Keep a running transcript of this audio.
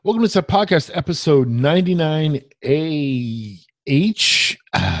Welcome to this podcast, episode 99AH.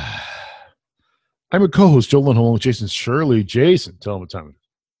 I'm your co-host, Joe Lindholm, with Jason Shirley. Jason, tell him what time it is.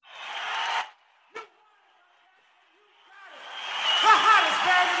 The hottest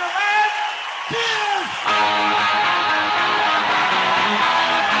band in the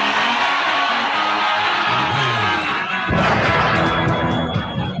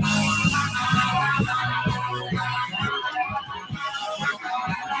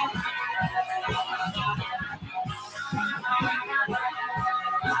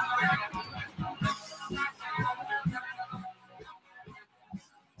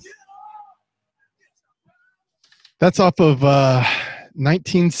That's off of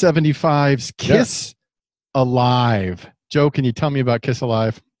 1975's Kiss Alive. Joe, can you tell me about Kiss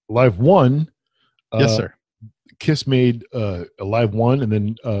Alive? Live 1. Yes, sir. Kiss made a Live 1, and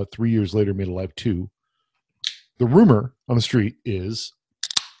then 3 years later made a Live 2. The rumor on the street is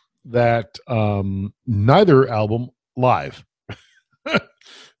that neither album live.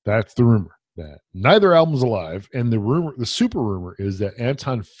 That's the rumor. That neither album's alive. And the super rumor is that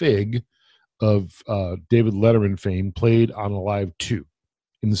Anton Fig of David Letterman fame played on Alive 2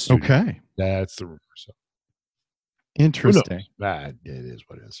 in the studio. Okay. That's the rumor. So interesting. That it is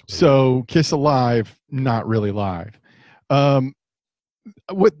what it is. So Kiss Alive, not really live. What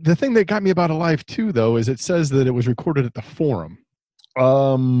the thing that got me about Alive 2, though, is it says that it was recorded at the Forum.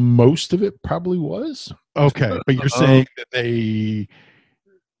 Most of it probably was. Okay, but you're saying that they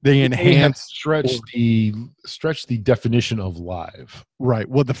enhanced, stretch the definition of live. right?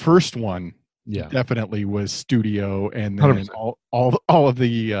 Well, the first one, Yeah, definitely was studio, and then 100%. all of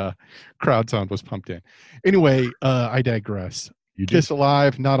the crowd sound was pumped in. Anyway, I digress. you did. Kiss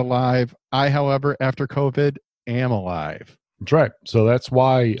Alive, not alive. I, however, after COVID, am alive. That's right. So that's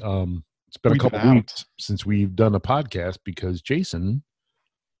why it's been a We've couple been out. weeks since we've done a podcast because Jason,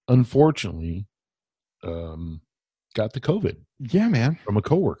 unfortunately, got the COVID Yeah, man. from a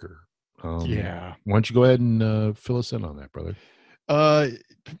coworker. Yeah. Why don't you go ahead and fill us in on that, brother?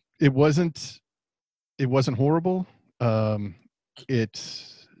 It wasn't horrible. The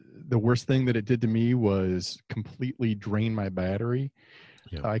worst thing that it did to me was completely drain my battery.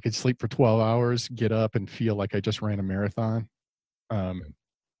 Yeah. I could sleep for 12 hours, get up and feel like I just ran a marathon.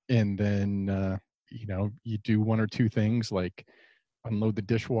 And then, you do one or two things like unload the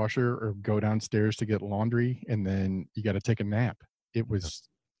dishwasher or go downstairs to get laundry, and then you got to take a nap. It was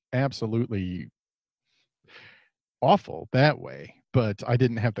absolutely awful that way, but I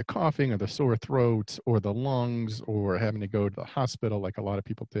didn't have the coughing or the sore throat or the lungs or having to go to the hospital like a lot of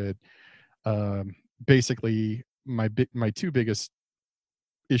people did. Basically, my two biggest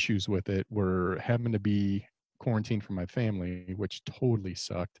issues with it were having to be quarantined from my family, which totally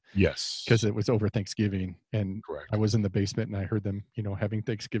sucked Yes. because it was over Thanksgiving, and Correct. I was in the basement and I heard them, having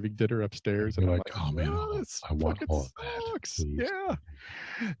Thanksgiving dinner upstairs, and You're I'm like, like, oh man, this I want fucking all of that. sucks. Please. Yeah.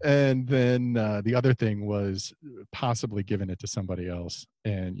 And then the other thing was possibly giving it to somebody else,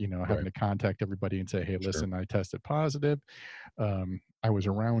 and having to contact everybody and say, hey, listen, I tested positive. I was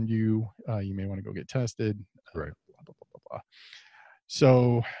around you. You may want to go get tested. Right. Blah, blah, blah, blah, blah.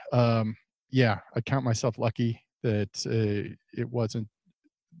 So yeah, I count myself lucky that it wasn't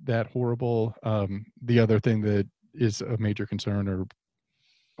that horrible. The other thing that is a major concern or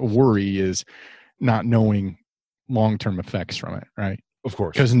a worry is not knowing long-term effects from it, right? Of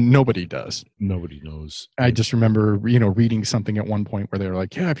course. Because nobody does. Nobody knows. I just remember, reading something at one point where they're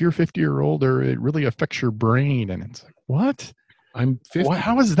like, yeah, if you're 50 or older, it really affects your brain. And it's like, what? I'm 50.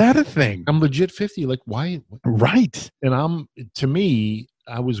 How is that a thing? I'm legit 50. Like, why? Right. And to me,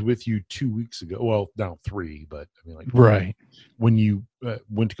 I was with you 2 weeks ago. Well, now 3, but I mean, like, Right. when you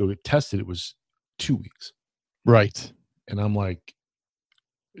went to go get tested, it was 2 weeks. Right. And I'm like,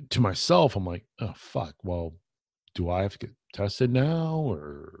 to myself, I'm like, oh, fuck. Well, do I have to get tested now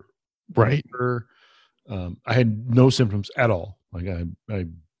or? Right. Or, I had no symptoms at all. Like I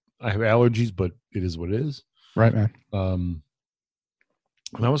have allergies, but it is what it is. Right, man.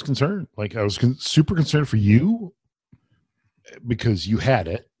 And I was concerned. Like I was super concerned for you because you had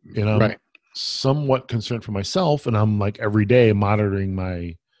it, and I'm Right. somewhat concerned for myself. And I'm like every day monitoring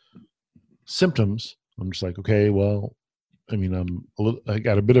my symptoms. I'm just like, okay, well, I mean, I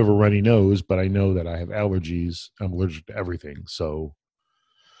got a bit of a runny nose, but I know that I have allergies. I'm allergic to everything, so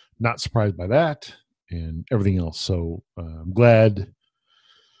not surprised by that and everything else. So I'm glad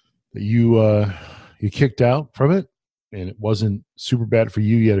that you kicked out from it, and it wasn't super bad for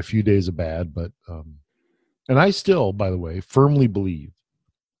you. You had a few days of bad, but and I still, by the way, firmly believe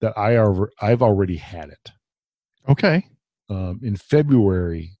that I've already had it. Okay. In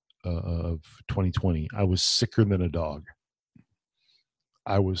February of 2020, I was sicker than a dog.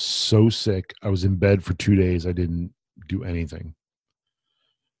 I was so sick. I was in bed for 2 days. I didn't do anything.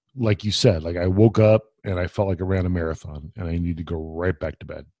 Like you said, like I woke up and I felt like I ran a marathon and I needed to go right back to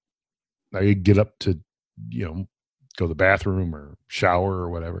bed. I could get up to, go to the bathroom or shower or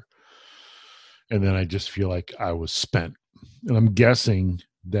whatever. And then I just feel like I was spent. And I'm guessing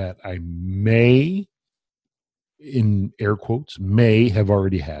that I may, in air quotes, may have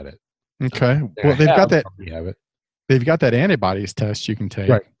already had it. Okay. And Well, I they've got that. already have it. They've got that antibodies test you can take.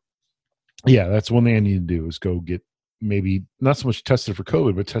 Right. Yeah, that's one thing I need to do is go get maybe not so much tested for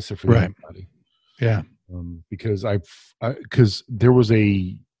COVID, but tested for the Right. antibody. Yeah. Because because there was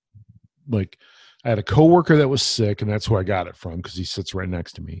I had a coworker that was sick, and that's who I got it from because he sits right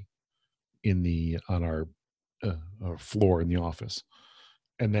next to me on our floor in the office,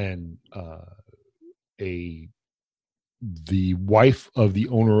 and then the wife of the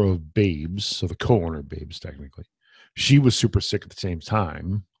owner of Babes, so the co-owner of Babes technically, she was super sick at the same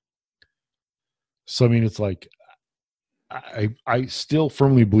time. So I mean, it's like I still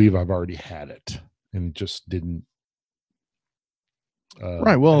firmly believe I've already had it, and it just didn't.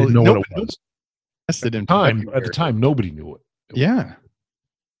 Right. I Well, didn't know what it was. tested in At the February. time, nobody knew it. Yeah.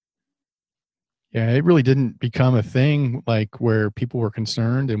 Yeah, it really didn't become a thing like where people were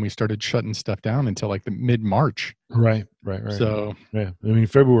concerned and we started shutting stuff down until like the mid-March. Right. So, Yeah, I mean,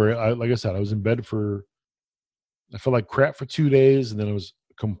 February. Like I said, I was in bed I felt like crap for 2 days, and then I was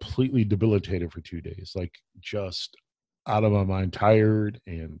completely debilitated for 2 days, like just out of my mind, tired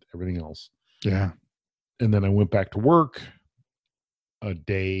and everything else. yeah. And then I went back to work.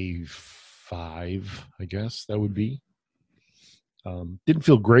 Day 5, I guess that would be. Didn't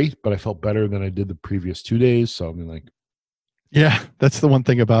feel great, but I felt better than I did the previous 2 days. So I mean, like, Yeah, that's the one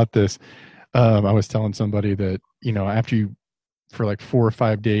thing about this. I was telling somebody that, after you, for like 4 or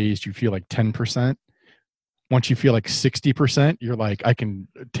 5 days, you feel like 10%. Once you feel like 60%, you're like, I can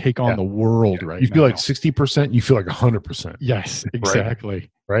take on the world right now. you feel like 60%, you feel like 100%. Yes, exactly.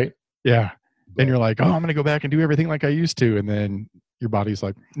 Right. Yeah. But Then you're like, oh, I'm going to go back and do everything like I used to. And then your body's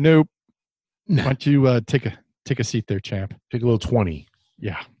like, nope. Why don't you take a seat there, champ? take a little 20.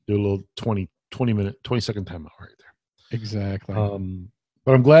 Yeah, Do a little 20-minute, 20-second timeout right there. exactly.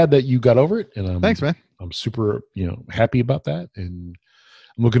 But I'm glad that you got over it, and Thanks, man. I'm super, happy about that, and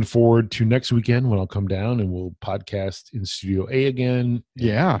I'm looking forward to next weekend when I'll come down and we'll podcast in Studio A again.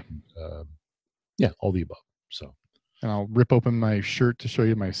 Yeah. All the above. So, And I'll rip open my shirt to show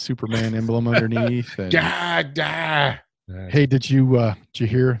you my Superman emblem underneath. And, hey, did you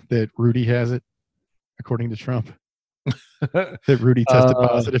hear that Rudy has it? According to Trump, that Rudy tested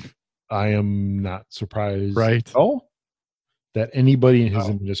positive. I am not surprised, Right. at all that anybody in his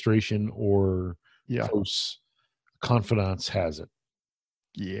administration or close confidants has it.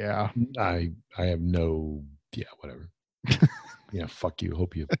 Yeah. I have no, whatever. Fuck you.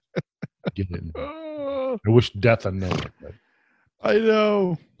 Hope you get it. I wish death unknown. But I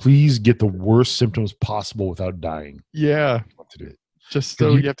know. please get the worst symptoms possible without dying. Yeah. What to do? Just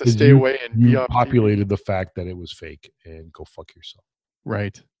so you have to stay away and be You off. populated the fact that it was fake, and go fuck yourself.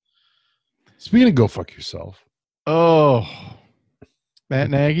 Right. Speaking of go fuck yourself, Oh, Matt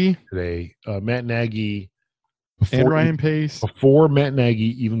Nagy today, Matt Nagy, and Ryan Pace. before Matt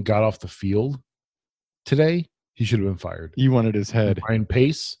Nagy even got off the field today, he should have been fired. You wanted his head. Ryan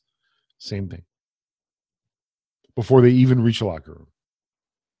Pace, same thing. Before they even reach the locker room,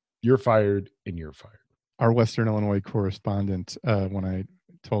 you're fired, and you're fired. Our Western Illinois correspondent, when I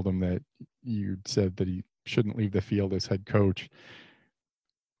told him that you said that he shouldn't leave the field as head coach,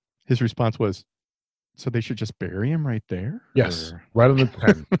 his response was, so they should just bury him right there? Yes, Or- right on the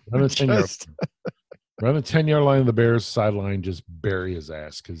 10. Right on the 10 yard. Just- Right on the 10-yard line of the Bears sideline, just bury his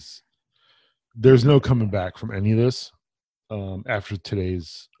ass, because there's no coming back from any of this after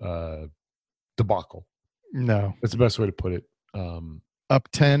today's debacle. No. That's the best way to put it. Up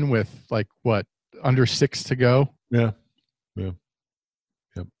 10 with like what? Under 6 to go? Yeah.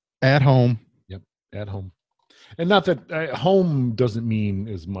 At home. At home. And not that home doesn't mean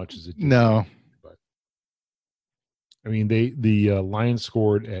as much as it did. No. But I mean, the Lions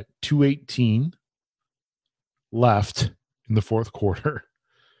scored at 2:18 left in the fourth quarter,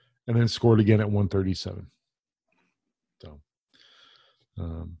 and then scored again at 1:37. So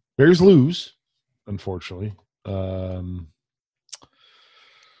Bears lose, unfortunately.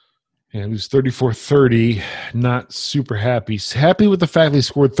 And it was 34-30. Not super happy. Happy with the fact they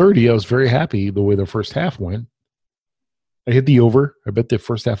scored 30. I was very happy the way the first half went. I hit the over. I bet the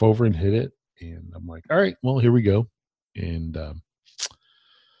first half over and hit it. And I'm like, all right, well, here we go. And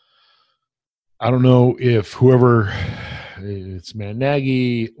I don't know if whoever, it's Matt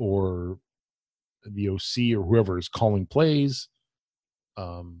Nagy or the OC or whoever is calling plays,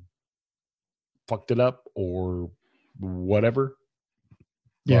 fucked it up or whatever.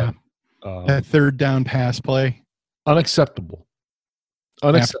 Yeah. But, That third down pass play unacceptable.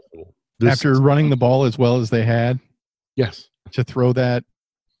 Unacceptable. after running the ball as well as they had Yes. to throw that,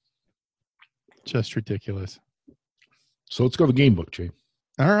 just ridiculous. So let's go to the game book, Jay.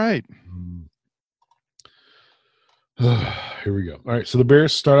 All right. Here we go. All right. So the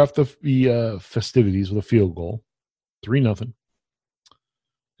Bears start off the festivities with a field goal, 3-0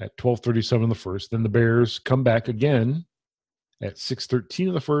 at 12:37 in the first. Then the Bears come back again at 6:13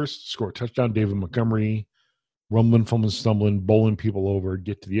 in the first, score a touchdown. David Montgomery, rumbling, fumbling, stumbling, bowling people over,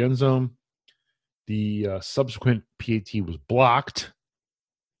 get to the end zone. The subsequent PAT was blocked.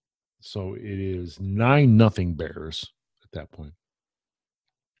 So it is 9-0 Bears at that point.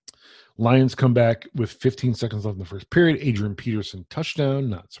 Lions come back with 15 seconds left in the first period. Adrian Peterson touchdown,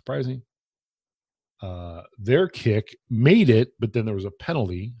 not surprising. Their kick made it, but then there was a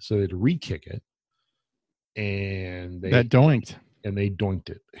penalty, so they had to re-kick it. And That doinked. And they doinked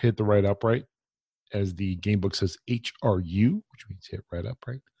it. Hit the right upright, as the game book says HRU, which means hit right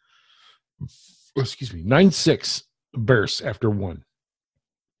upright. Oh, excuse me. 9-6 Bears after one.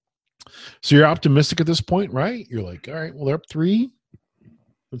 So you're optimistic at this point, right? You're like, all right, well, they're up 3.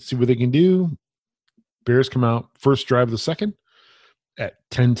 Let's see what they can do. Bears come out first drive of the second at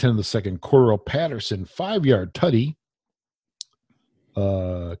 10-10 of the second. Cordell Patterson, 5-yard tutty.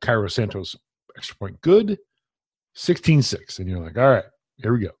 Cairo Santos, extra point good. 16-6. And you're like, all right,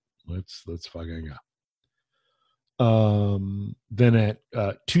 here we go. Let's fucking go. Then at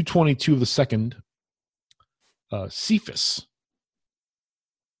 2:22 of the second, Cephas.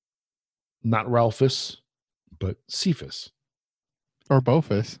 Not Ralphus, but Cephas. Or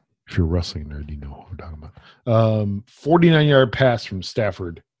Bofus. If you're a wrestling nerd, you know what we're talking about. 49-yard pass from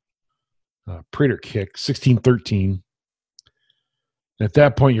Stafford. Prater kick, 16-13. At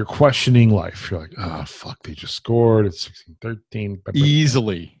that point, you're questioning life. You're like, oh, fuck, they just scored. It's 16-13.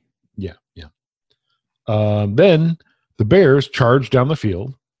 Easily. Yeah. Then the Bears charge down the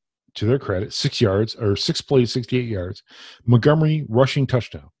field, to their credit, 6 yards, or 6 plays, 68 yards. Montgomery rushing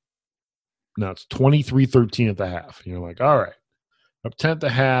touchdown. Now it's 23-13 at the half. And you're like, all right. Up 10 at the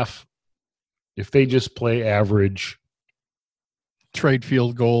half, if they just play average. Trade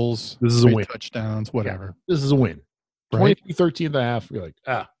field goals. This is a win. Touchdowns, whatever. Yeah, this is a win. Right? 23-13 at the half, you're like,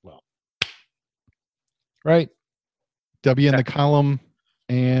 well. Right? W in the column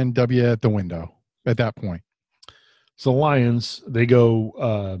and W at the window at that point. So Lions, they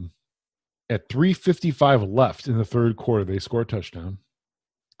go at 3:55 left in the third quarter. They score a touchdown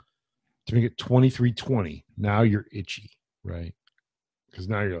to make it 23-20. Now you're itchy, right? Because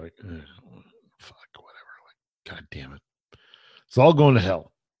now you're like, fuck, whatever. Like, God damn it. It's all going to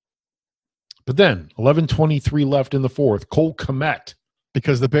hell. But then, 11:23 left in the fourth, Cole Kmet.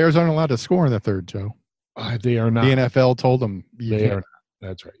 Because the Bears aren't allowed to score in the third, Joe. They are not. The NFL told them. They are not.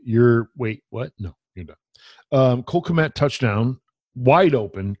 That's right. Wait, what? No, you're done. Cole Kmet touchdown, wide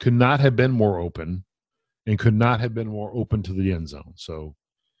open, could not have been more open, and could not have been more open to the end zone. So,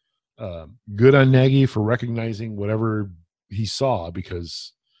 good on Nagy for recognizing whatever he saw,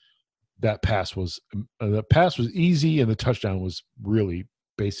 because that pass was easy, and the touchdown was really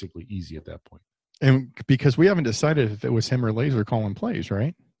basically easy at that point. And because we haven't decided if it was him or Laser calling plays,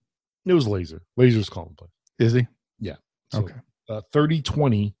 right? It was Laser. Laser's calling play. Is he? Yeah. So, okay.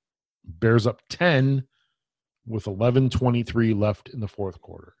 30-20, Bears up 10 with 11:23 left in the fourth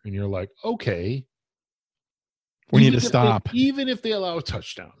quarter. And you're like, okay. We need to stop. Even if they allow a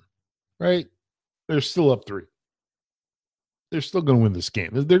touchdown, right? They're still up 3. They're still going to win this game.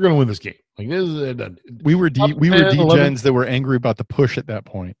 They're going to win this game. Like this is we were degens that were angry about the push at that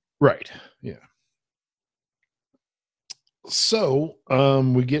point. Right. Yeah. So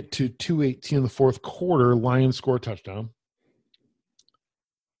we get to 2:18 in the fourth quarter. Lions score a touchdown.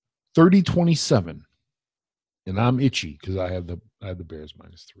 30-27. And I'm itchy because I have the Bears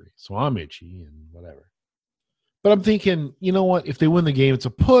 -3. So I'm itchy and whatever. But I'm thinking, you know what? If they win the game, it's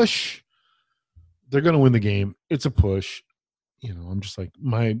a push. They're going to win the game. It's a push. You know, I'm just like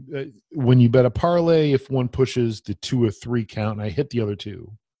when you bet a parlay, if one pushes the 2 or 3 count, and I hit the other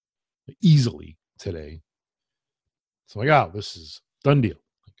 2 easily today. So like, oh, this is done deal.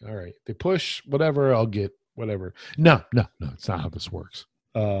 Like, all right, if they push whatever, I'll get whatever. No, it's not how this works.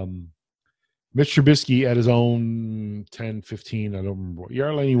 Mitch Trubisky at his own 10, 15, I don't remember what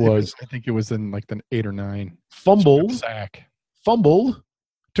yard line he was. I think it was in like the 8 or 9. Fumbled,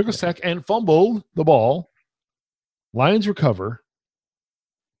 took a Yeah. sack and fumbled the ball. Lions recover.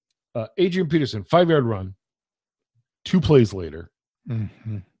 Adrian Peterson, 5-yard run. 2 plays later.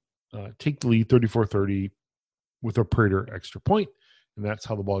 Mm-hmm. Take the lead 34-30 with a Prater extra point. and that's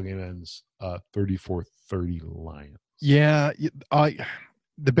how the ball game ends. 34-30 Lions. Yeah,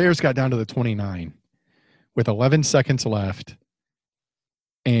 the Bears got down to the 29 with 11 seconds left,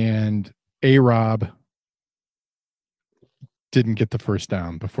 and A-Rob didn't get the first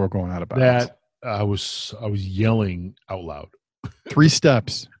down before going out of bounds. That I was yelling out loud. 3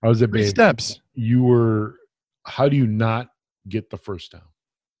 steps. I was at 3 Babe. steps. You were. How do you not get the first down?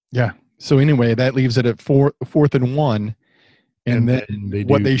 Yeah. So anyway, that leaves it at 4th and 1, and then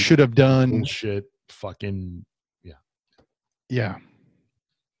what they should have done. Bullshit. Fucking yeah.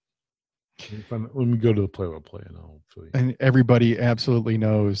 Let me go to the play-by-play, and I'll feel you. And everybody absolutely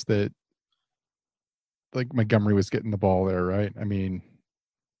knows that, like, Montgomery was getting the ball there, right? I mean,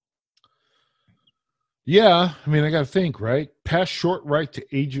 yeah. I mean, I got to think, right? Pass short right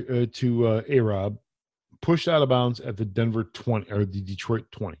to A-Rob, pushed out of bounds at the Denver 20 or the Detroit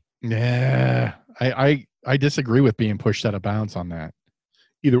 20. yeah, I disagree with being pushed out of bounds on that.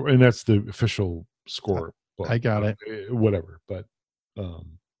 Either, and that's the official score. I got it. Whatever, but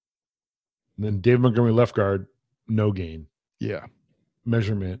then Dave Montgomery left guard, no gain. Yeah.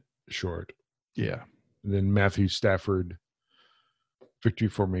 Measurement short. Yeah. And then Matthew Stafford, victory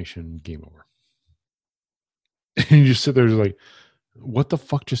formation, game over. And you just sit there like, what the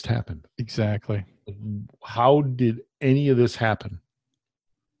fuck just happened? Exactly. How did any of this happen?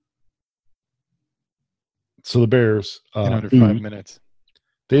 So the Bears In under 5 minutes.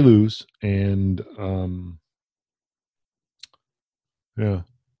 They lose, and yeah,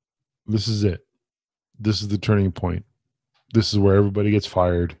 this is it. This is the turning point. This is where everybody gets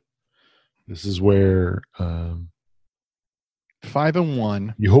fired. This is where 5-1.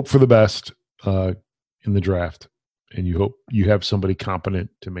 you hope for the best in the draft, and you hope you have somebody competent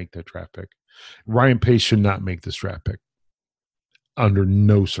to make that draft pick. Ryan Pace should not make this draft pick under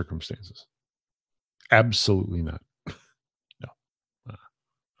no circumstances. Absolutely not. No.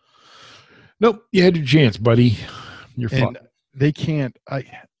 Nope. You had your chance, buddy. You're And fucked. they can't. I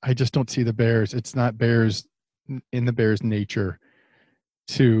just don't see the Bears. It's not Bears in the Bears' nature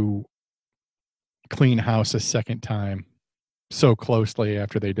to clean house a second time so closely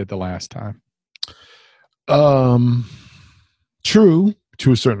after they did the last time. True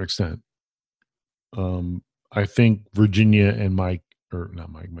to a certain extent. I think Virginia and Mike, or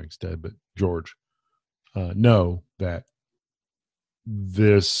not Mike, Mike's dead, but George, know that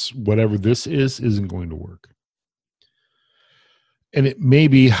this, whatever this is, isn't going to work. And it may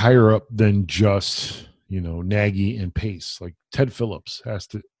be higher up than just, Nagy and Pace. Like Ted Phillips has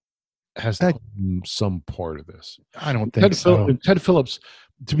to own some part of this. I don't think so. Ted Phillips,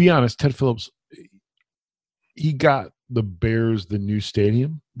 to be honest, he got the Bears the new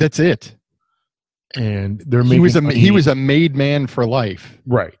stadium. That's it. And they're he was making a made man for life.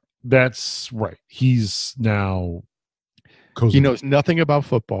 Right. That's right. He's now he knows nothing about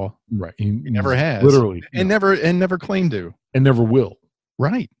football. Right. He never has. Literally. And never claimed to. And never will.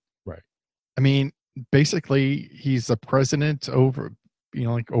 Right. Right. I mean, basically he's the president over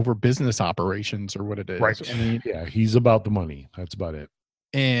over business operations or what it is. Right. I mean, yeah, he's about the money. That's about it.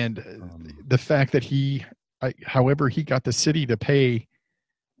 And the fact that however he got the city to pay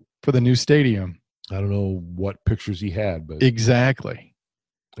for the new stadium. I don't know what pictures he had, but exactly.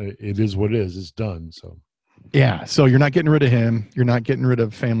 It is what it is. It's done. So yeah. So you're not getting rid of him. You're not getting rid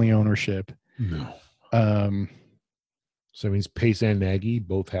of family ownership. No. So that means Pace and Nagy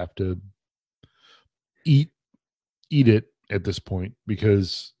both have to eat it at this point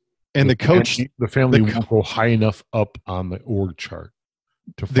because the family won't go high enough up on the org chart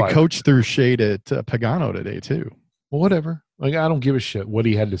to the coach threw shade at Pagano today too. Well, whatever. Like, I don't give a shit what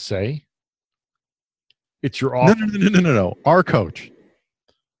he had to say. It's your office. No. Our coach.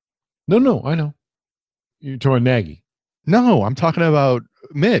 No, I know. You're talking about Nagy. No, I'm talking about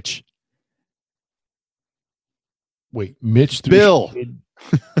Mitch. Wait, Mitch? Bill.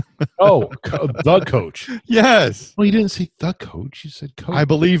 The coach. Yes. Well, you didn't say the coach. You said coach. I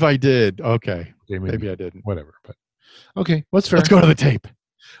believe I did. Okay. Maybe I didn't. Whatever. But okay, what's fair? Let's go to the tape.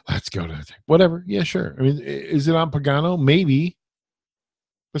 Whatever. Yeah, sure. I mean, is it on Pagano? Maybe.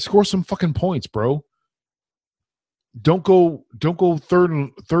 But score some fucking points, bro. Don't go third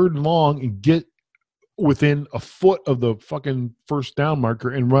and long and get within a foot of the fucking first down marker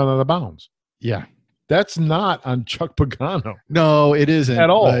and run out of bounds. Yeah. That's not on Chuck Pagano. No, it isn't at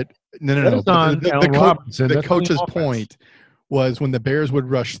all. But no. The coach's point was when the Bears would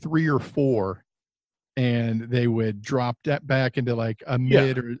rush 3 or 4 and they would drop that back into like a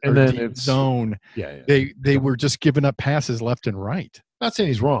mid or deep zone. Yeah. They were just giving up passes left and right. Not saying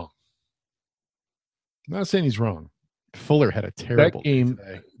he's wrong. Fuller had a terrible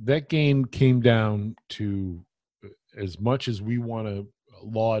that game came down to as much as we want to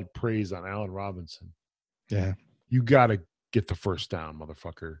laud praise on Allen Robinson, Yeah. you got to get the first down,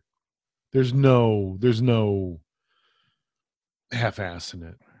 motherfucker. There's no half-ass in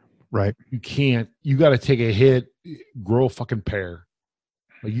it. Right. You can't. You got to take a hit, grow a fucking pair.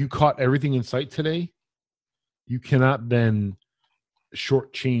 Like, you caught everything in sight today. You cannot then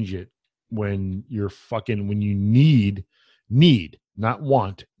shortchange it when you need, not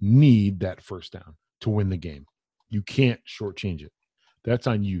want, need that first down to win the game. You can't shortchange it. That's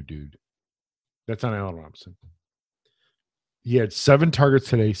on you, dude. That's on Allen Robinson. He had 7 targets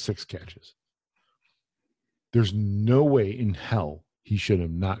today, 6 catches. There's no way in hell he should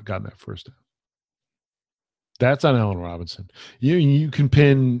have not gotten that first down. That's on Allen Robinson. You can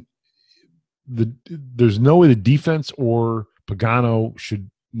pin there's no way the defense or Pagano should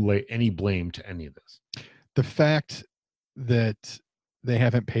lay any blame to any of this. The fact that they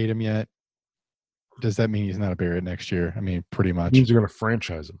haven't paid him yet, does that mean he's not a Bear next year? I mean, pretty much. It means they're going to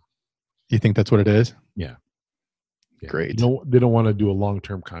franchise him. You think that's what it is? Yeah. Great. They don't want to do a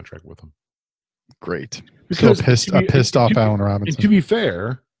long-term contract with him. Great. Because So pissed off Allen Robinson. And to be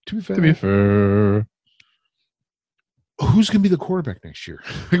fair, who's going to be the quarterback next year?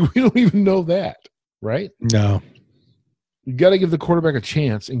 We don't even know that, right? No. You got to give the quarterback a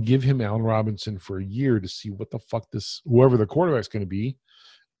chance and give him Allen Robinson for a year to see what the fuck whoever the quarterback's going to be,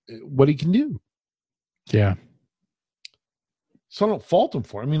 what he can do. Yeah. So I don't fault him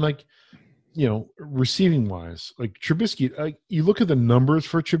for it. I mean, like, receiving wise, like Trubisky, you look at the numbers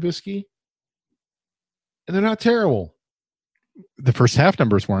for Trubisky, and they're not terrible. The first half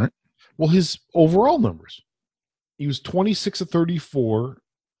numbers weren't. Well, his overall numbers, he was 26 of 34,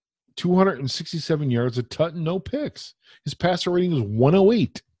 267 yards, a touchdown, no picks. His passer rating was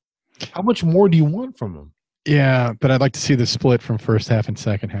 108. How much more do you want from him? Yeah, but I'd like to see the split from first half and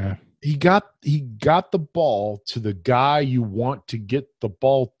second half. He got the ball to the guy you want to get the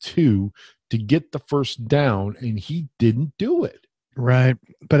ball to get the first down, and he didn't do it. Right,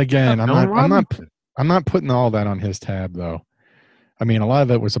 but again, I'm not putting all that on his tab though. I mean, a lot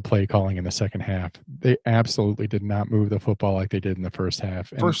of it was a play calling in the second half. They absolutely did not move the football like they did in the first half.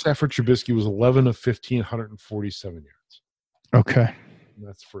 First half for Trubisky was 11 of 15, 147 yards. Okay, And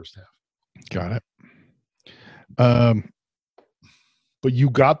that's the first half. Got it. But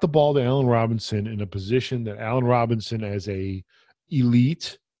you got the ball to Allen Robinson in a position that Allen Robinson, as a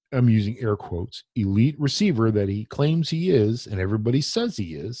elite, I'm using air quotes, elite receiver that he claims he is, and everybody says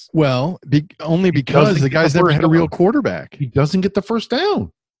he is. Well, only because the guy's never had a real quarterback. He doesn't get the first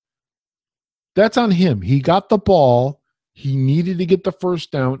down. That's on him. He got the ball. He needed to get the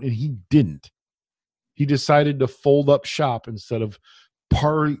first down, and he didn't. He decided to fold up shop instead of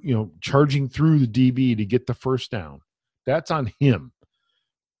charging through the DB to get the first down. That's on him.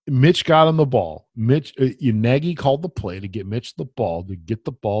 Mitch got him the ball. Nagy called the play to get Mitch the ball, to get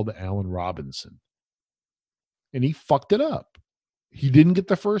the ball to Allen Robinson. And he fucked it up. He didn't get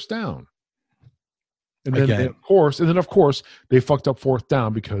the first down. And then, of course, they fucked up fourth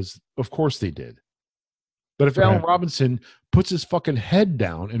down because, of course, they did. But if Allen Robinson puts his fucking head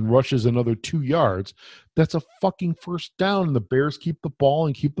down and rushes another 2 yards, that's a fucking first down, and the Bears keep the ball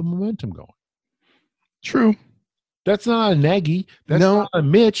and keep the momentum going. True. That's not on Nagy. That's not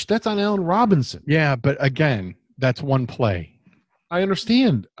on Mitch. That's on Allen Robinson. Yeah, but again, that's one play. I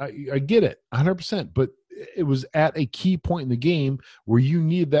understand. I get it 100%. But it was at a key point in the game where you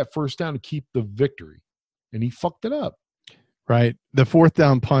needed that first down to keep the victory. And he fucked it up. Right. The fourth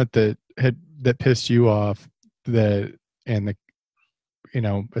down punt that pissed you off,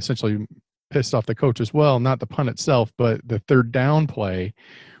 essentially pissed off the coach as well, not the punt itself, but the third down play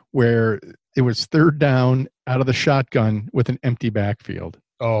where it was third down out of the shotgun with an empty backfield.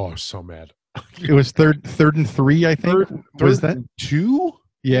 Oh, I'm so mad. It was third and 3, I think. Was that 2?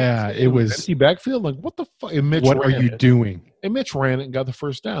 Yeah, it was empty backfield. Like, what the fuck? What are you doing? And Mitch ran it and got the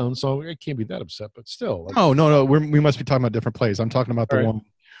first down, so I can't be that upset. But still, no, we must be talking about different plays. I'm talking about the one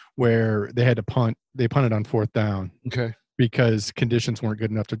where they had to punt. They punted on fourth down. Okay. Because conditions weren't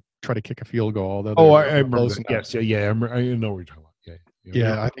good enough to try to kick a field goal. I remember that. Yes, yeah. I know what you're talking about.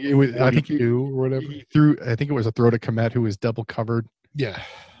 Yeah, I think it was. I think you or whatever. He threw. I think it was a throw to Kmet, who was double covered. Yeah.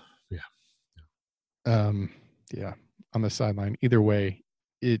 Yeah. On the sideline. Either way,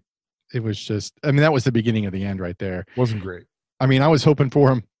 it was just. I mean, that was the beginning of the end right there. Wasn't great. I mean, I was hoping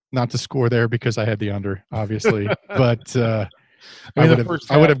for him not to score there because I had the under, obviously, but I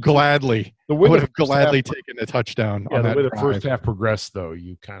would have gladly taken a touchdown. Yeah, on that the way drive. the first half progressed, though,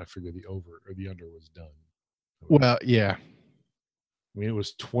 you kind of figured the over or the under was done. Well, yeah. I mean, it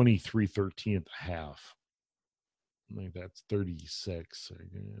was 23-13 at the half. I think that's 36.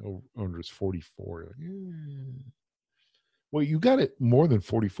 Under is 44. Well, you got it more than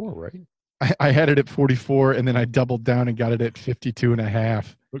 44, right? I had it at 44, and then I doubled down and got it at 52 and a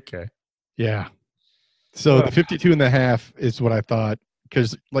half. Okay. Yeah. So the 52 and a half is what I thought,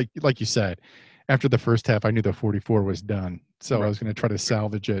 because like you said, after the first half, I knew the 44 was done. So I Right. was going to try to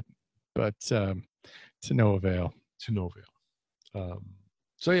salvage it, but to no avail. To no avail.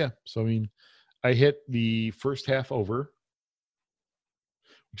 So yeah. So I mean, I hit the first half over,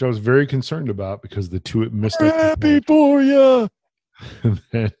 which I was very concerned about because the two missed it. Happy for you. And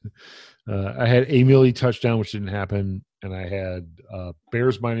then I had a Millie touchdown, which didn't happen, and I had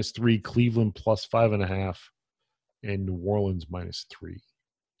Bears -3, Cleveland +5.5, and New Orleans -3.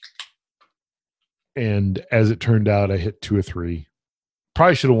 And as it turned out, I hit 2 of 3.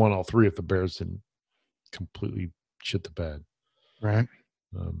 Probably should have won all 3 if the Bears didn't completely shit the bed. Right.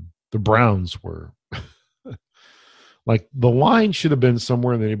 The Browns were like, the line should have been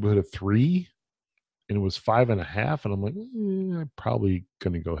somewhere in the neighborhood of 3, and it was 5.5. And I'm like, I'm probably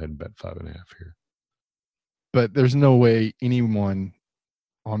going to go ahead and bet 5.5 here. But there's no way anyone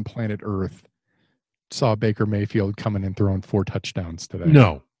on planet Earth saw Baker Mayfield coming and throwing 4 touchdowns today.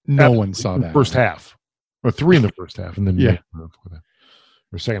 No one saw that. First half, or 3 in the first half, and then Yeah.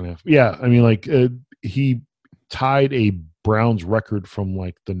 or second half. Yeah, I mean, like he tied a Browns record from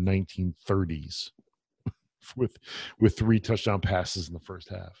like the 1930s with 3 touchdown passes in the first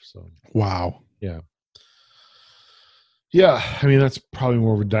half. So Wow. yeah, I mean, that's probably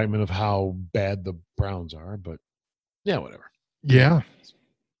more of an indictment of how bad the Browns are, but yeah, whatever. Yeah.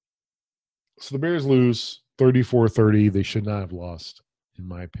 So the Bears lose 34-30. They should not have lost, in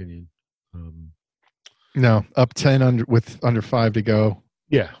my opinion. No, up 10 with under 5 to go.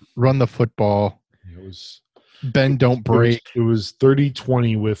 Yeah, Run the football. it was Ben, don't break. It was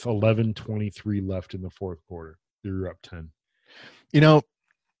 30-20 with 11:23 left in the fourth quarter. You're up 10. You know,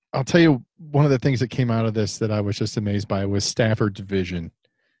 I'll tell you, one of the things that came out of this that I was just amazed by was Stafford's vision.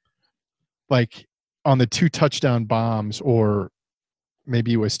 Like on the 2 touchdown bombs, or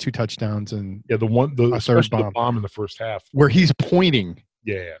maybe it was 2 touchdowns and Yeah, the third especially the bomb in the first half. where he's pointing,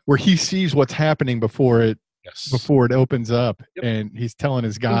 Yeah. where he sees what's happening before it Yes. opens up, Yep. and he's telling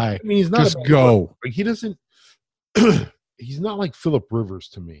his guy, I mean, he's not just a bad go. player. Like, he doesn't. He's not like Phillip Rivers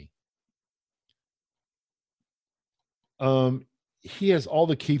to me. He has all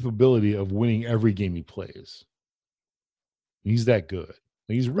the capability of winning every game he plays. He's that good.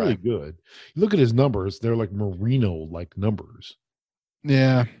 He's really Right. good. You look at his numbers; they're like Marino-like numbers.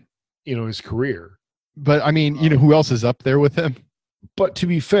 Yeah. His career. But I mean, who else is up there with him? But to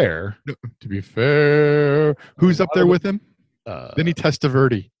be fair, To be fair, who's up there with him? Vinny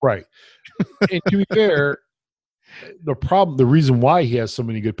Testaverde. right? And to be fair, the reason why he has so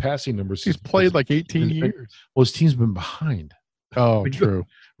many good passing numbers, He's is played because like 18 years. well, his team's been behind, Oh, true.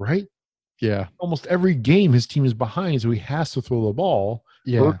 right? Yeah. Almost every game, his team is behind, so he has to throw the ball.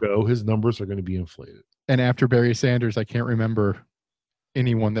 Yeah. Ergo, his numbers are going to be inflated. And after Barry Sanders, I can't remember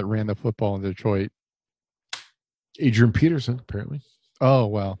anyone that ran the football in Detroit. Adrian Peterson, apparently. Oh,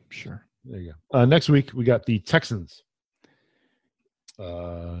 well, sure. There you go. Next week, we got the Texans.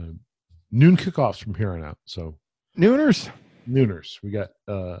 Noon kickoffs from here on out. So Nooners. We got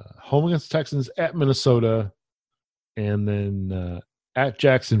home against the Texans, at Minnesota, and then at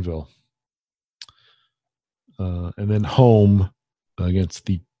Jacksonville. And then home against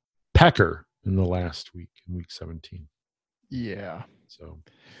the Packer in the last week, in week 17. Yeah. So,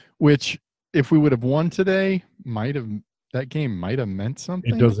 Which, if we would have won today, that game might have meant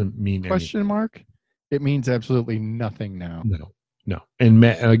something. it doesn't mean Question mark. It means absolutely nothing now. No. And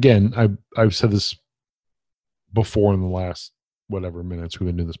Matt, and again, I've said this before in the last whatever minutes we've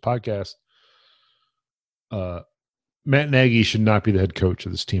been doing this podcast. Matt Nagy should not be the head coach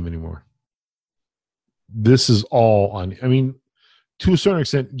of this team anymore. This is all on. I mean, to a certain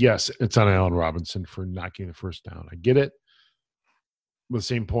extent, yes, it's on Allen Robinson for not getting the first down. I get it. But at the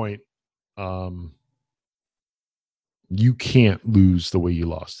same point, you can't lose the way you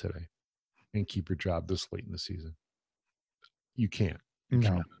lost today and keep your job this late in the season. You can't.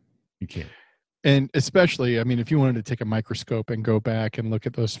 No. You can't. And especially, I mean, if you wanted to take a microscope and go back and look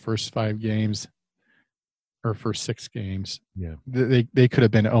at those first 5 games or first 6 games, Yeah. they could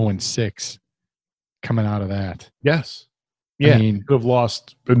have been 0-6 coming out of that. Yes. Yeah. I mean, Could have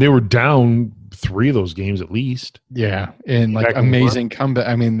lost, and they were down 3 of those games at least. yeah, and like Back on the amazing comeback.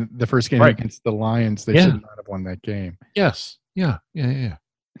 I mean, the first game Right. against the Lions, they Yeah. should not have won that game. Yes. Yeah.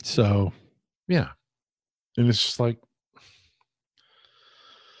 So, Yeah. And it's just like,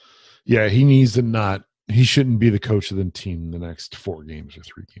 yeah, he needs to not. He shouldn't be the coach of the team the next 4 games or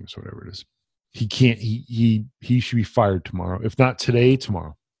 3 games, whatever it is. He can't. He should be fired tomorrow. If not today,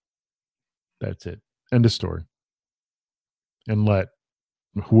 tomorrow. That's it. End of story. and let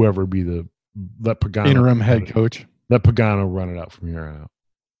whoever be let Pagano Interim head coach. Let Pagano run it out from here on out.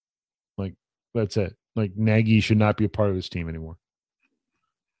 Like, that's it. Like, Nagy should not be a part of this team anymore.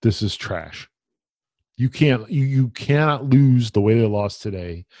 This is trash. You cannot lose the way they lost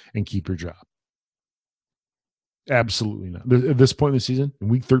today and keep your job. Absolutely not. At this point in the season, in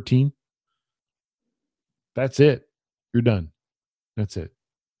week 13, that's it. You're done. That's it.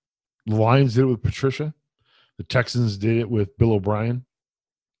 The Lions did it with Patricia. The Texans did it with Bill O'Brien.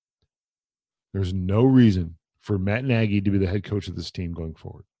 There's no reason for Matt Nagy to be the head coach of this team going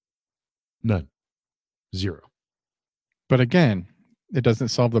forward. None. Zero. But again, it doesn't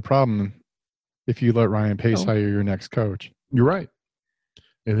solve the problem if you let Ryan Pace hire your next coach. You're right.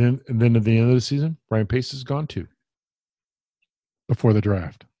 And then at the end of the season, Ryan Pace is gone too. Before the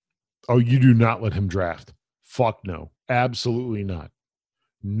draft. Oh, you do not let him draft. Fuck no. Absolutely not.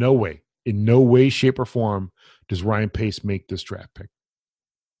 No way. In no way, shape, or form does Ryan Pace make this draft pick,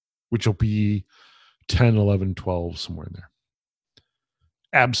 which will be 10, 11, 12, somewhere in there.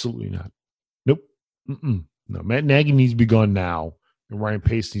 Absolutely not. Nope. No, Matt Nagy needs to be gone now, and Ryan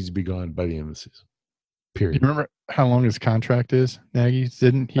Pace needs to be gone by the end of the season. Period. You remember how long his contract is, Nagy?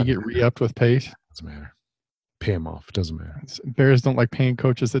 Didn't he get re-upped with Pace? Doesn't matter. Pay him off. It doesn't matter. Bears don't like paying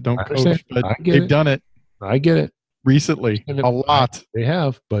coaches that don't coach, but they've done it. I get it. Recently, a lot. They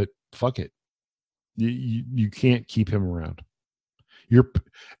have, but fuck it. You can't keep him around.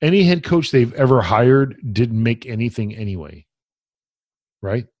 Any head coach they've ever hired didn't make anything anyway.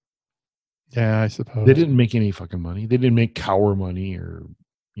 Right? Yeah, I suppose. They didn't make any fucking money. They didn't make Cowher money or,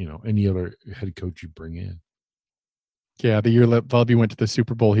 any other head coach you bring in. Yeah, the year Levy went to the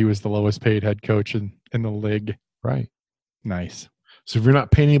Super Bowl, he was the lowest paid head coach in the league. Right. Nice. So if you're not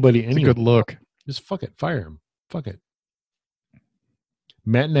paying anybody It's a good look. just fuck it. Fire him. Fuck it.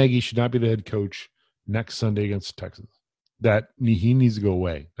 Matt Nagy should not be the head coach next Sunday against the Texans. He needs to go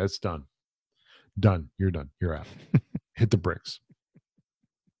away. That's done. Done. You're done. You're out. Hit the bricks.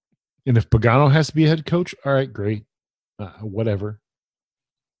 And if Pagano has to be a head coach, all right, great. Whatever.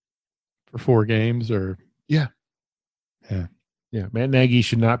 For 4 games or? Yeah. Yeah. Yeah. Matt Nagy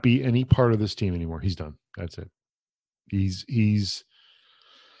should not be any part of this team anymore. He's done. That's it. He's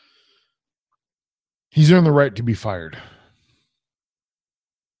earned the right to be fired.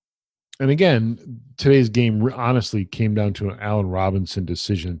 And again, today's game honestly came down to an Allen Robinson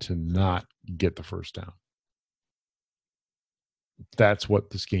decision to not get the first down. That's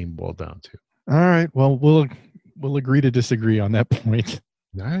what this game boiled down to. All right. Well, we'll agree to disagree on that point.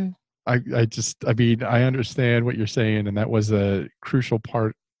 All right. I understand what you're saying, and that was a crucial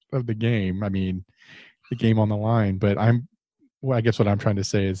part of the game. I mean, the game on the line, but I guess what I'm trying to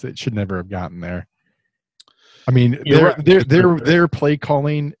say is it should never have gotten there. I mean, their play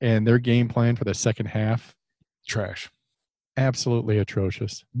calling and their game plan for the second half, trash, absolutely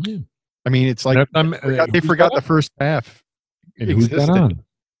atrocious. Yeah. I mean, it's like they forgot the first half. And who's that on?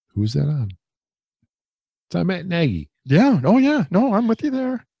 Who's that on? It's on Matt Nagy. Yeah. Oh, yeah. No, I'm with you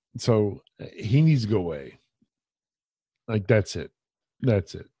there. So he needs to go away. Like, that's it.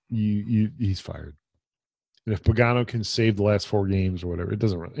 That's it. He's fired. And if Pagano can save the last 4 games or whatever, it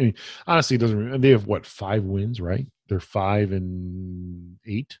doesn't really. I mean, honestly, it doesn't really. They have 5 wins, right? They're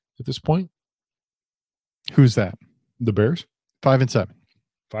 5-8 at this point. Who's that? The Bears. 5-7.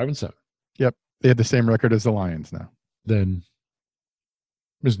 5-7. Yep, they had the same record as the Lions now. Then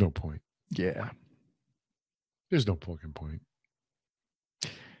there's no point. Yeah, there's no fucking point.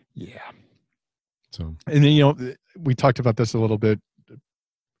 Yeah. So, and then we talked about this a little bit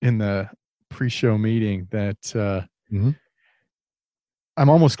in the pre-show meeting that I'm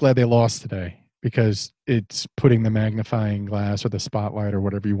almost glad they lost today because it's putting the magnifying glass or the spotlight or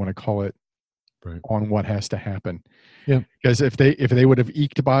whatever you want to call it on what has to happen. Yeah. Because if they would have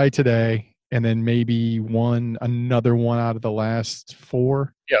eked by today and then maybe won another one out of the last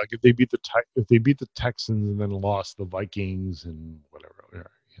 4. Yeah, like if they beat the Texans and then lost the Vikings and whatever.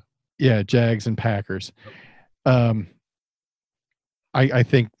 Yeah, Jags and Packers. I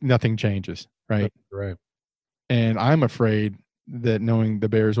think nothing changes, right? Right. And I'm afraid that knowing the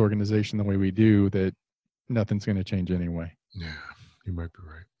Bears organization the way we do, that nothing's going to change anyway. Yeah, you might be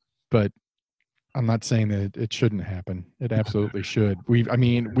right. But I'm not saying that it shouldn't happen. It absolutely should.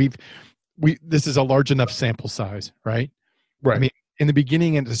 This is a large enough sample size, right? Right. I mean, in the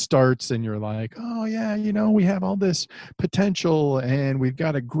beginning and it starts and you're like, oh yeah, we have all this potential and we've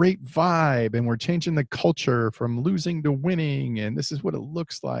got a great vibe and we're changing the culture from losing to winning and this is what it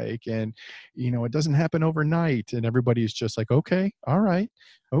looks like. And, it doesn't happen overnight and everybody's just like, okay, all right.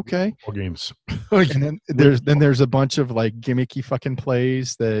 Okay. 4 games. And then there's a bunch of like gimmicky fucking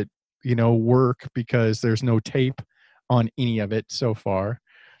plays that, work because there's no tape on any of it so far.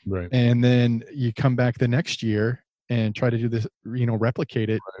 Right. And then you come back the next year and try to do this, replicate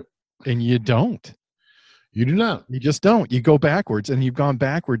it, and you don't. You do not. You just don't. You go backwards, and you've gone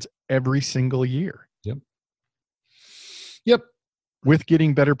backwards every single year. Yep. With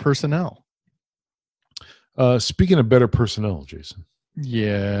getting better personnel. Speaking of better personnel, Jason.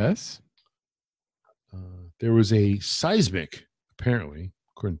 Yes. There was a seismic, apparently,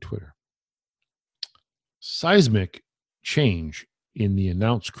 according to Twitter, seismic change in the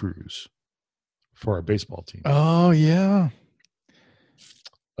announce crews for our baseball team. Oh, yeah.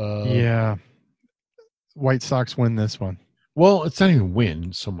 Yeah. White Sox win this one. Well, it's not even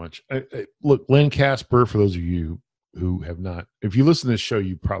win so much. Look, Len Casper, for those of you who have not, if you listen to this show,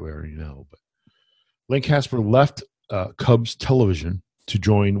 you probably already know, but Len Casper left Cubs television to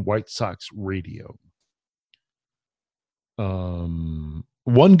join White Sox radio.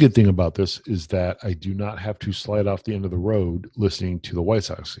 One good thing about this is that I do not have to slide off the end of the road listening to the White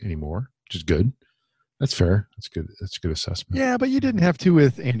Sox anymore, which is good. That's fair. That's good. That's a good assessment. Yeah, but you didn't have to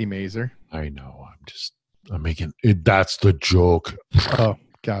with Andy Mazer. I know. I'm making it. That's the joke. Oh,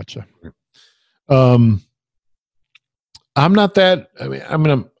 gotcha. I'm not that.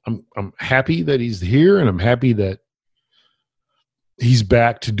 I'm happy that he's here, and I'm happy that he's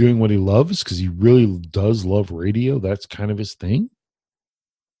back to doing what he loves, because he really does love radio. That's kind of his thing.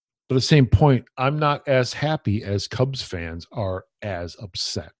 But at the same point, I'm not as happy as Cubs fans are as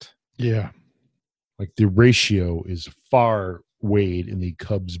upset. Yeah. Like, the ratio is far weighed in the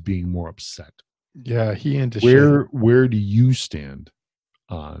Cubs being more upset. Yeah, he and Deshaun. Where do you stand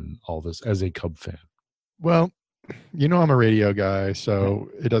on all this as a Cub fan? Well, I'm a radio guy, so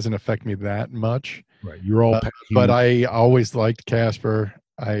it doesn't affect me that much. Right, you're all. But I always liked Casper.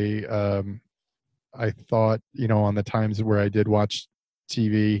 I thought, on the times where I did watch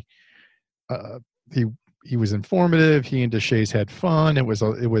TV, he was informative. He and Deshays had fun. It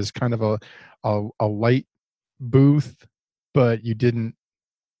was kind of a light booth, but you didn't,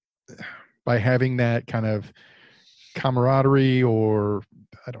 by having that kind of camaraderie, or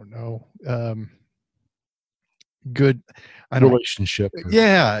I don't know, good relationship.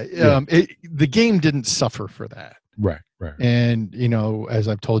 The game didn't suffer for that. Right. And, as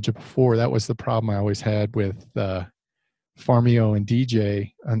I've told you before, that was the problem I always had with Farmio and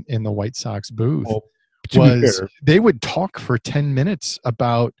DJ in the White Sox booth. Well, they would talk for 10 minutes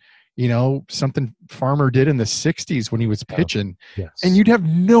about, something Farmer did in the 60s when he was pitching. Yes. And you'd have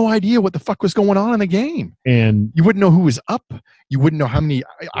no idea what the fuck was going on in the game. And you wouldn't know who was up. You wouldn't know how many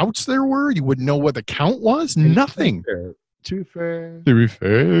outs there were. You wouldn't know what the count was. Nothing. Too fair.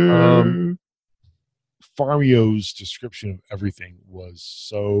 Farmio's description of everything was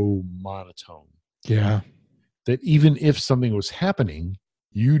so monotone. Yeah. That even if something was happening,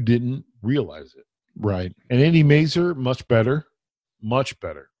 you didn't realize it. Right. And Andy Mazer, much better.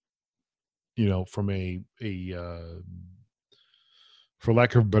 From a for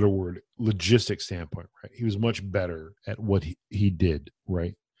lack of a better word, logistic standpoint, right? He was much better at what he did,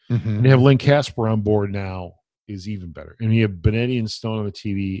 right? Mm-hmm. And you have Len Casper on board now is even better. And you have Benetti and Stone on the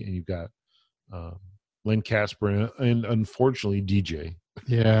TV, and you've got Len Casper and unfortunately DJ.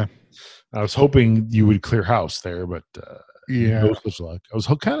 Yeah. I was hoping you would clear house there, but no such luck. I was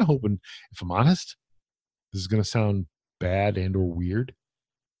kind of hoping, if I'm honest, this is going to sound bad and or weird, I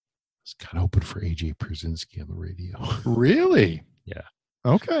was kind of hoping for AJ Pierzynski on the radio. Really? Yeah.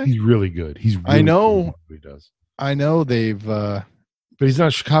 Okay. He's really good. I know. Good at what he does. I know they've. But he's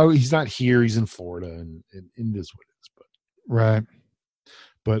not Chicago. He's not here. He's in Florida, and it is what it is. But right.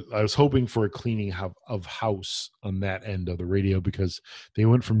 But I was hoping for a cleaning of house on that end of the radio, because they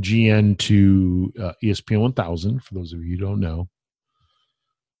went from GN to ESPN 1000. For those of you who don't know,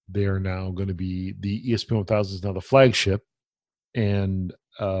 they are now going to be the ESPN 1000 is now the flagship, and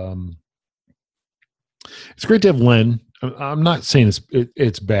it's great to have Len. I'm not saying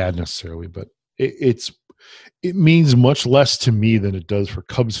it's bad necessarily, but it means much less to me than it does for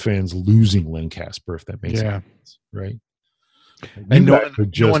Cubs fans losing Len Casper, if that makes sense, right? And no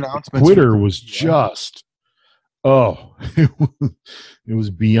announcements. Twitter was just, it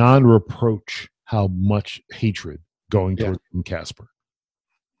was beyond reproach how much hatred going towards Casper.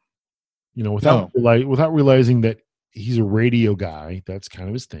 Without realizing that he's a radio guy, that's kind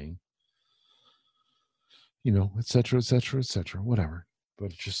of his thing. Et cetera, whatever. But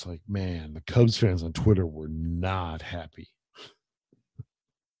it's just like, man, the Cubs fans on Twitter were not happy.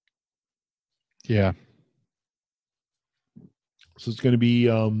 Yeah. So it's going to be,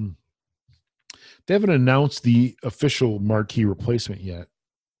 they haven't announced the official marquee replacement yet,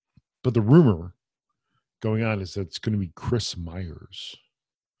 but the rumor going on is that it's going to be Chris Myers.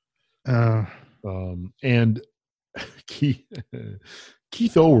 And Keith,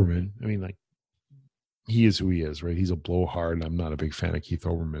 Keith Olbermann. I mean, like, he is who he is, right? He's a blowhard. I'm not a big fan of Keith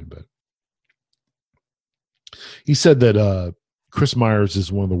Olbermann, but he said that Chris Myers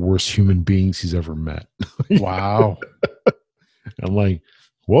is one of the worst human beings he's ever met. Wow. I'm like,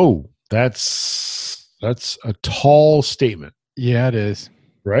 whoa, that's a tall statement, Yeah, it is.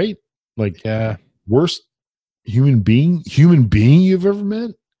 right? Like, Yeah. worst human being you've ever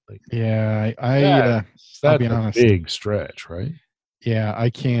met? Like, Yeah. I'll that's be a honest. big stretch, right? Yeah, I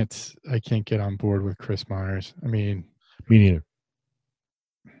can't get on board with Chris Myers. I mean, Me neither.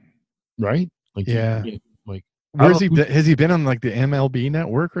 Right? Like, Yeah. like, where's he been? Has he been on like the MLB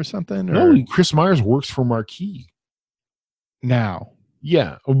network or something? Or no, Chris Myers works for Marquee. now?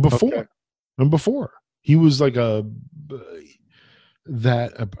 Yeah, before. Okay. And before he was like I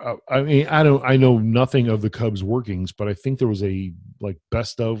mean, I know nothing of the Cubs workings, but I think there was a like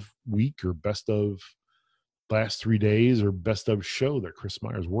best of week or best of last 3 days or best of show that Chris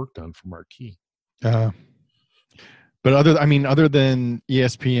Myers worked on for Marquee. But other than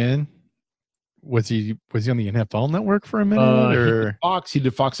ESPN, was he on the NFL network for a minute, or he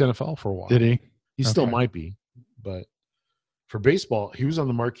did Fox NFL for a while. did he? He still Okay. might be, but for baseball, he was on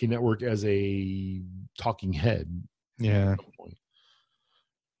the Marquee network as a talking head. Yeah. At some point.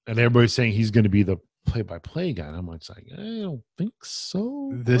 And everybody's saying he's going to be the play-by-play guy. And I'm like, I don't think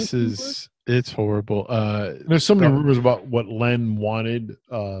so. It's horrible. There's so many rumors about what Len wanted.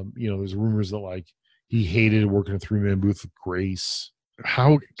 There's rumors that like he hated working a 3-man booth with Grace.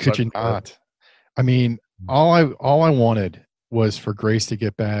 How could you not? I mean, all I wanted was for Grace to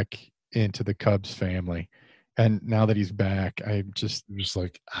get back into the Cubs family. And now that he's back, I'm just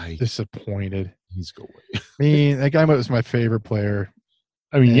like disappointed. He's go away. I mean, that guy was my favorite player.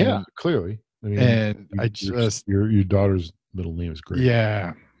 I mean, yeah, clearly. I mean, and I just your daughter's middle name is great.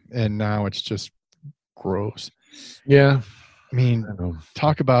 Yeah, and now it's just gross. Yeah, I mean,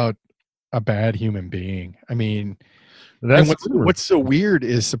 talk about a bad human being. I mean, that's what's so weird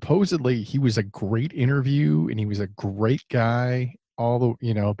is supposedly he was a great interview and he was a great guy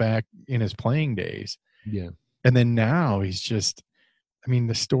back in his playing days. Yeah. And then now he's just, I mean,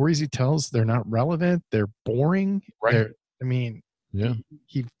 the stories he tells, they're not relevant. They're boring. Right. Yeah.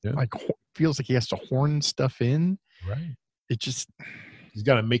 He like feels like he has to horn stuff in. Right. It just, he's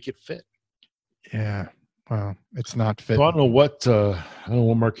got to make it fit. Yeah. Well, it's not fit. So I don't know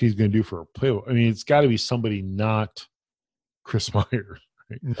what Marquis going to do for a play. I mean, it's got to be somebody not Chris Myers.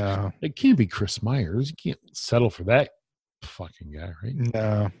 Right? No, it can't be Chris Myers. You can't settle for that fucking guy, right?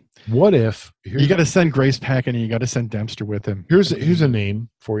 No. What if you got to send Grace Packen and you got to send Dempster with him? Here's a name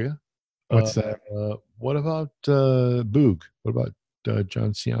for you. What's that? What about Boog? What about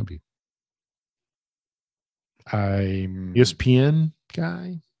John Ciambi? I'm ESPN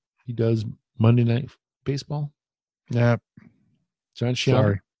guy. He does Monday Night Baseball. Yeah. John Ciambi.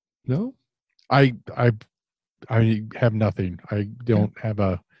 Sorry. No. I have nothing. I don't have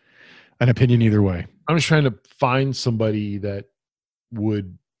an opinion either way. I'm just trying to find somebody that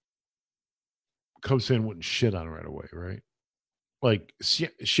would Cubs fan wouldn't shit on right away, right? Like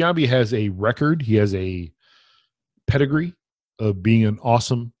Ciambi has a record. He has a pedigree of being an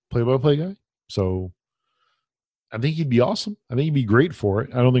awesome play-by-play guy. So I think he'd be awesome. I think he'd be great for it.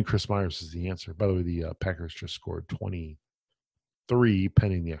 I don't think Chris Myers is the answer. By the way, the Packers just scored 23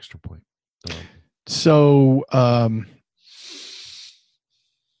 pending the extra point. So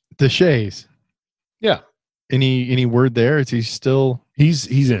the Shays. Yeah. Any word there? Is he still? He's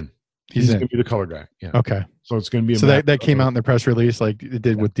in. He's in. going to be the color guy. Yeah. Okay. So it's going to be. So that came out in the press release, like it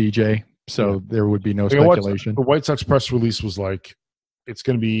did with DJ. So there would be no speculation. The White Sox press release was like, it's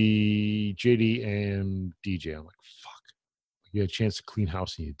going to be JD and DJ. I'm like, fuck. You had a chance to clean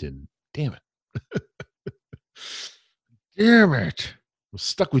house and you didn't. Damn it. Damn it. I'm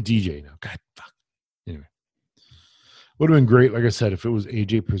stuck with DJ now. God, fuck. Anyway. Would have been great, like I said, if it was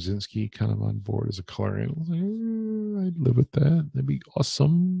AJ Przinsky kind of on board as a color analyst. I'd live with that. That'd be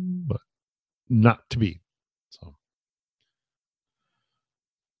awesome, but not to be.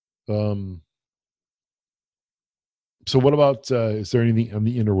 So what about is there anything on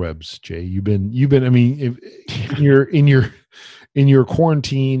the interwebs, Jay? You've been I mean, in your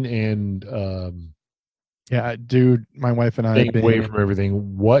quarantine and yeah, dude, my wife and I staying away from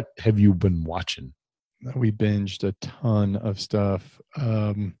everything. What have you been watching? We binged a ton of stuff.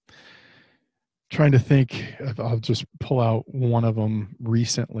 Trying to think, I'll just pull out one of them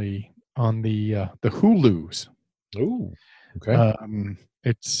recently on the Hulus. Oh, okay.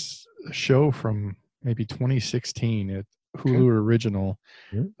 It's a show from maybe 2016 at Hulu original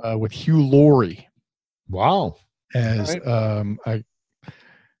with Hugh Laurie. Wow. As a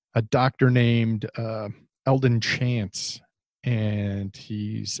doctor named Eldon Chance, and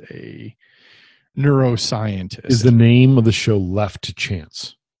he's a neuroscientist. Is the name of the show Left to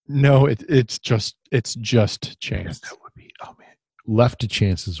Chance? No, it's just Chance. That would be, oh man, Left to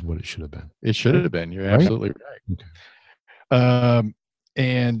Chance is what it should have been. It should have been. You're Right? absolutely right. Okay.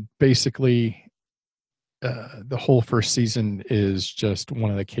 And basically, the whole first season is just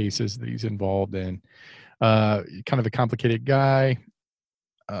one of the cases that he's involved in. Kind of a complicated guy.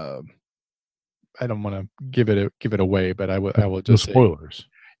 I don't want to give it away, but I will just No spoilers. say,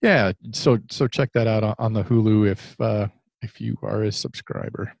 yeah. So check that out on the Hulu if you are a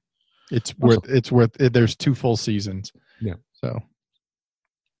subscriber. It's worth. There's 2 full seasons. Yeah. So,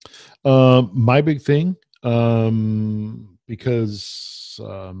 my big thing, because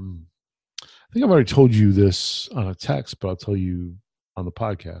I think I've already told you this on a text, but I'll tell you on the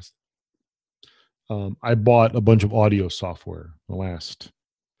podcast. I bought a bunch of audio software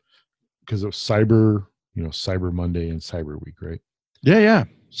because of Cyber Monday and Cyber Week, right? yeah.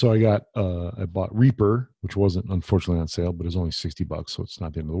 So I bought Reaper, which wasn't unfortunately on sale, but it was only $60, so it's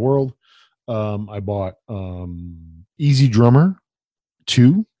not the end of the world. I bought Easy Drummer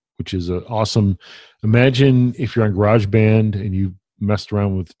 2, which is an awesome. Imagine if you're on GarageBand and you messed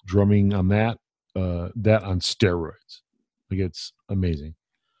around with drumming on that on steroids. Like, it's amazing.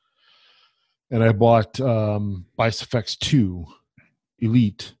 And I bought Bass FX 2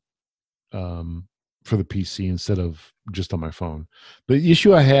 Elite for the PC instead of just on my phone. The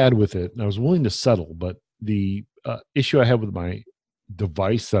issue I had with it, and I was willing to settle, but the issue I have with my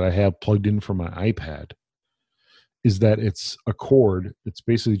device that I have plugged in for my iPad is that it's a cord. It's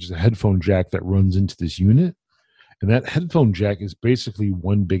basically just a headphone jack that runs into this unit. And that headphone jack is basically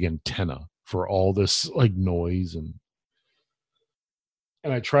one big antenna for all this like noise. And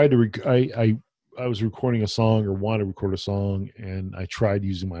I tried to, I was recording a song or wanted to record a song, and I tried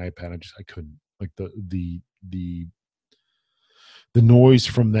using my iPad. I couldn't. Like the noise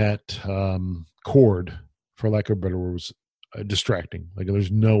from that cord, for lack of a better word, was distracting. Like, there's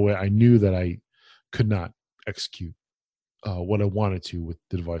no way. I knew that I could not execute what I wanted to with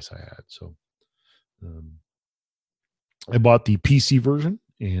the device I had. So I bought the PC version,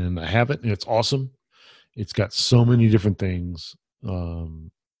 and I have it, and it's awesome. It's got so many different things.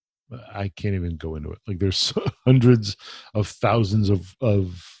 I can't even go into it. Like, there's hundreds of thousands of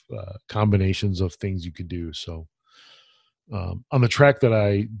combinations of things you could do. So on the track that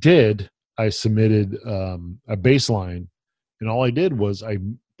I did, I submitted a bass line, and all I did was I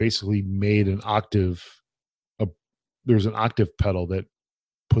basically made an octave. There's an octave pedal that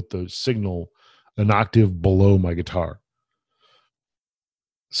put the signal an octave below my guitar.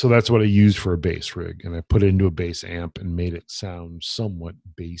 So that's what I used for a bass rig, and I put it into a bass amp and made it sound somewhat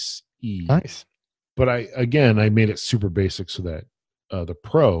bass-y. Nice. But I made it super basic so that the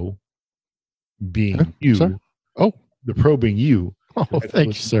Pro being you, sir? Oh, the Pro being you, thank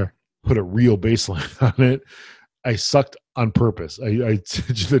you, sir. Put a real bass line on it. I sucked on purpose. I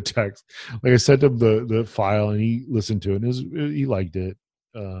sent you the text. Like, I sent him the file, and he listened to it, and he liked it.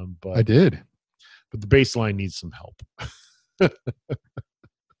 But I did. But the bass line needs some help.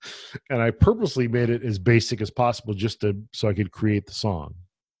 And I purposely made it as basic as possible so I could create the song.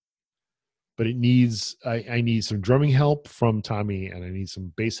 But it needs, I need some drumming help from Tommy, and I need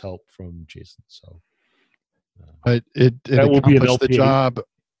some bass help from Jason. So it will be the job,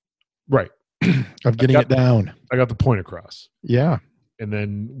 right, of getting it down. I got the point across. Yeah. And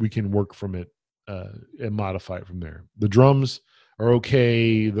then we can work from it and modify it from there. The drums are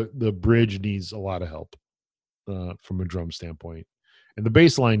okay. The bridge needs a lot of help from a drum standpoint. And the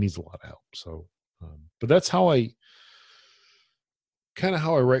bass line needs a lot of help. So, but that's how I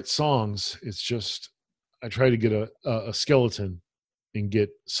write songs. It's just, I try to get a skeleton and get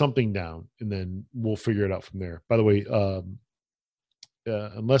something down, and then we'll figure it out from there. By the way,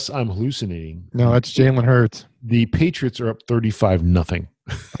 unless I'm hallucinating. No, that's Jalen Hurts. The Patriots are up 35-0.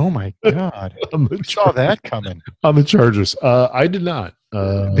 Oh my God. Who saw that coming? On the Chargers. I did not.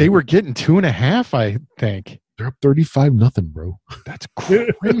 They were getting 2.5, I think. They're up 35-0, bro. That's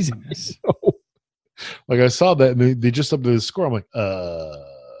craziness. Like, I saw that, and they just upped the score. I'm like,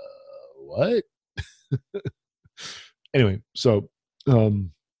 what? Anyway, so I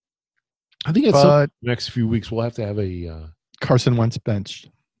think the next few weeks we'll have to have a Carson Wentz benched.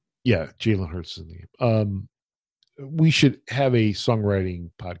 Yeah, Jalen Hurts is in the game. We should have a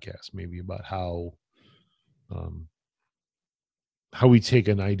songwriting podcast maybe about how we take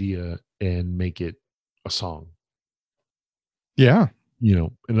an idea and make it a song. Yeah. An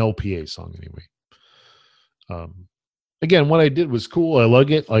LPA song anyway. Again, what I did was cool. I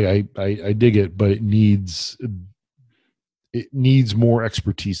love it. Like, I dig it, but it needs more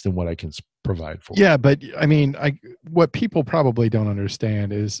expertise than what I can provide for. Yeah, but I mean, what people probably don't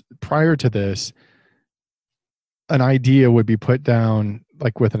understand is prior to this, an idea would be put down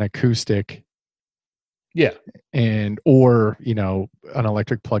like with an acoustic Yeah. or an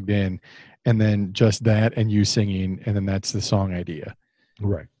electric plugged in, and then just that and you singing, and then that's the song idea.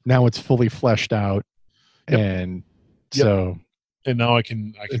 Right. Now it's fully fleshed out. Yep. And Yep. so And now I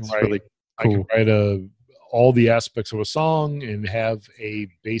can it's write really I can cool. write all the aspects of a song and have a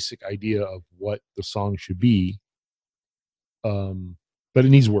basic idea of what the song should be. But it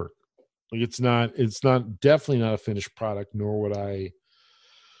needs work. Like it's not definitely not a finished product, nor would I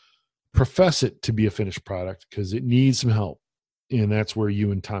profess it to be a finished product, because it needs some help. And that's where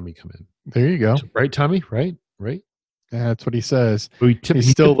you and Tommy come in. There you go. Right, Tommy? Right? That's what he says. He's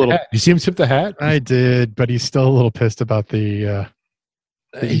still a little. You see him tip the hat? I did, but he's still a little pissed about the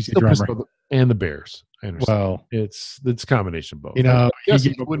Easy Drummer and the Bears. I understand. Well, it's a combination of both. He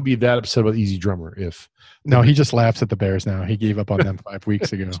wouldn't be that upset about Easy Drummer if. No, he just laughs at the Bears now. He gave up on them 5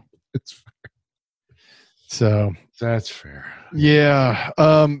 weeks ago. It's fair. So that's fair. Yeah.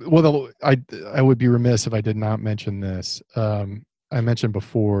 Well, I would be remiss if I did not mention this. I mentioned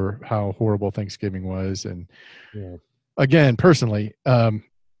before how horrible Thanksgiving was, and again, personally, I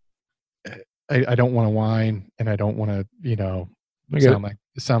don't want to whine, and I don't want to,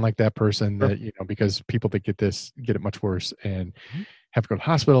 sound like that person that because people that get it much worse and have to go to the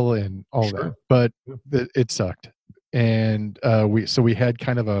hospital and all that. But it sucked, and we had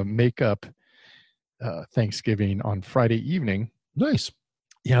kind of a makeup Thanksgiving on Friday evening. Nice.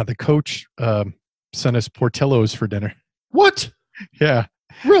 Yeah, the coach sent us Portillo's for dinner. What? Yeah.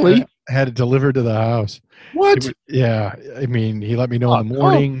 Really? I had it delivered to the house. What? Yeah. I mean, he let me know in the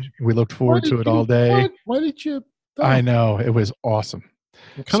morning. We looked forward to it all day. Why did you? I know. It was awesome.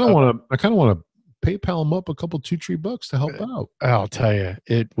 I kind of want to PayPal him up a couple $2-3 to help out. I'll tell you,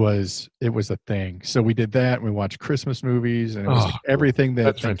 it was a thing. So we did that. And we watched Christmas movies, and it was everything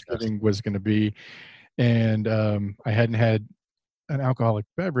that Thanksgiving was going to be. And I hadn't had an alcoholic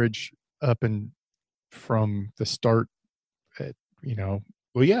beverage up and from the start at,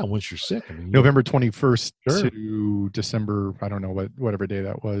 well, yeah, once you're sick. I mean, November 21st to December, I don't know whatever day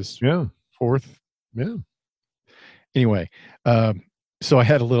that was. Yeah. 4th. Yeah. Anyway, so I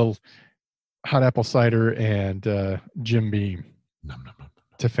had a little hot apple cider and Jim Beam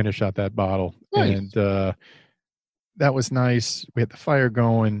to finish out that bottle. Nice. And that was nice. We had the fire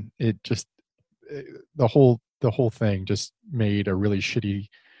going. It just the whole thing just made a really shitty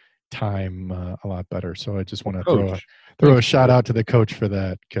time a lot better. So I just want to throw a shout out to the coach for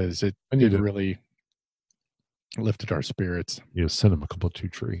that, because it really lifted our spirits. You send him a couple of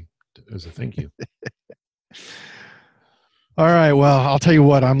 $2-3 as a thank you. All right. Well, I'll tell you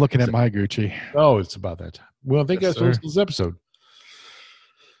what, I'm looking at my Gucci. Oh, it's about that time. Well, thank you guys for listening to this episode.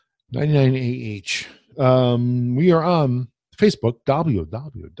 99AH. We are on Facebook,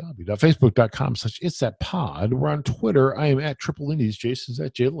 www.facebook.com/itsthatpod. We're on Twitter. I am at Triple Indies. Jason's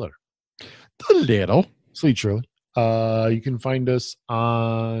at J Letter. The little. Sleep Shirley. You can find us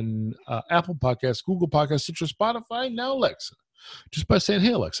on Apple Podcasts, Google Podcasts, Stitcher, Spotify, now Alexa. Just by saying,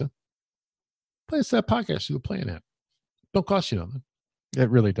 hey, Alexa, play us that podcast you were playing at. Don't cost you nothing. It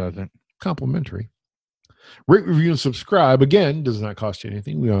really doesn't. Complimentary. Rate, review, and subscribe. Again, does not cost you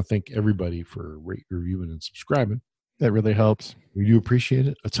anything. We want to thank everybody for rate, reviewing, and subscribing. That really helps. We do appreciate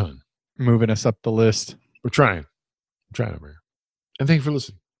it a ton. Moving us up the list. We're trying. Over here. And thank you for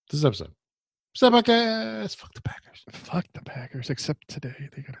listening to this episode. Stop Podcast. Fuck the Packers. Fuck the Packers. Except today,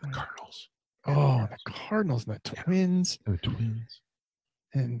 they got the Cardinals. Oh, the Cardinals and the Twins. And the Twins.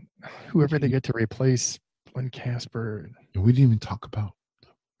 And whoever they get to replace Glenn Casper. And we didn't even talk about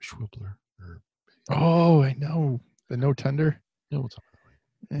Schwibler. Oh, I know. The no tender. No, we'll talk about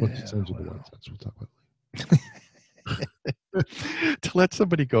it. What percentage of the White Sox? We'll talk about it. To let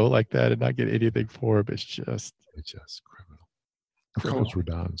somebody go like that and not get anything for him, it's just criminal. Carlos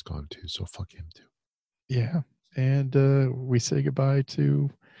Rodon's gone too, so fuck him too. Yeah, and we say goodbye to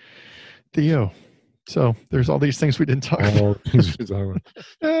Theo. So there's all these things we didn't talk about.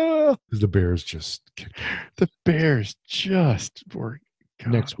 The Bears just kicked him. The Bears just were.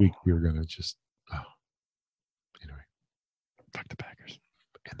 God. Next week we're gonna just anyway. Fuck the Packers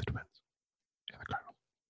and the Twins.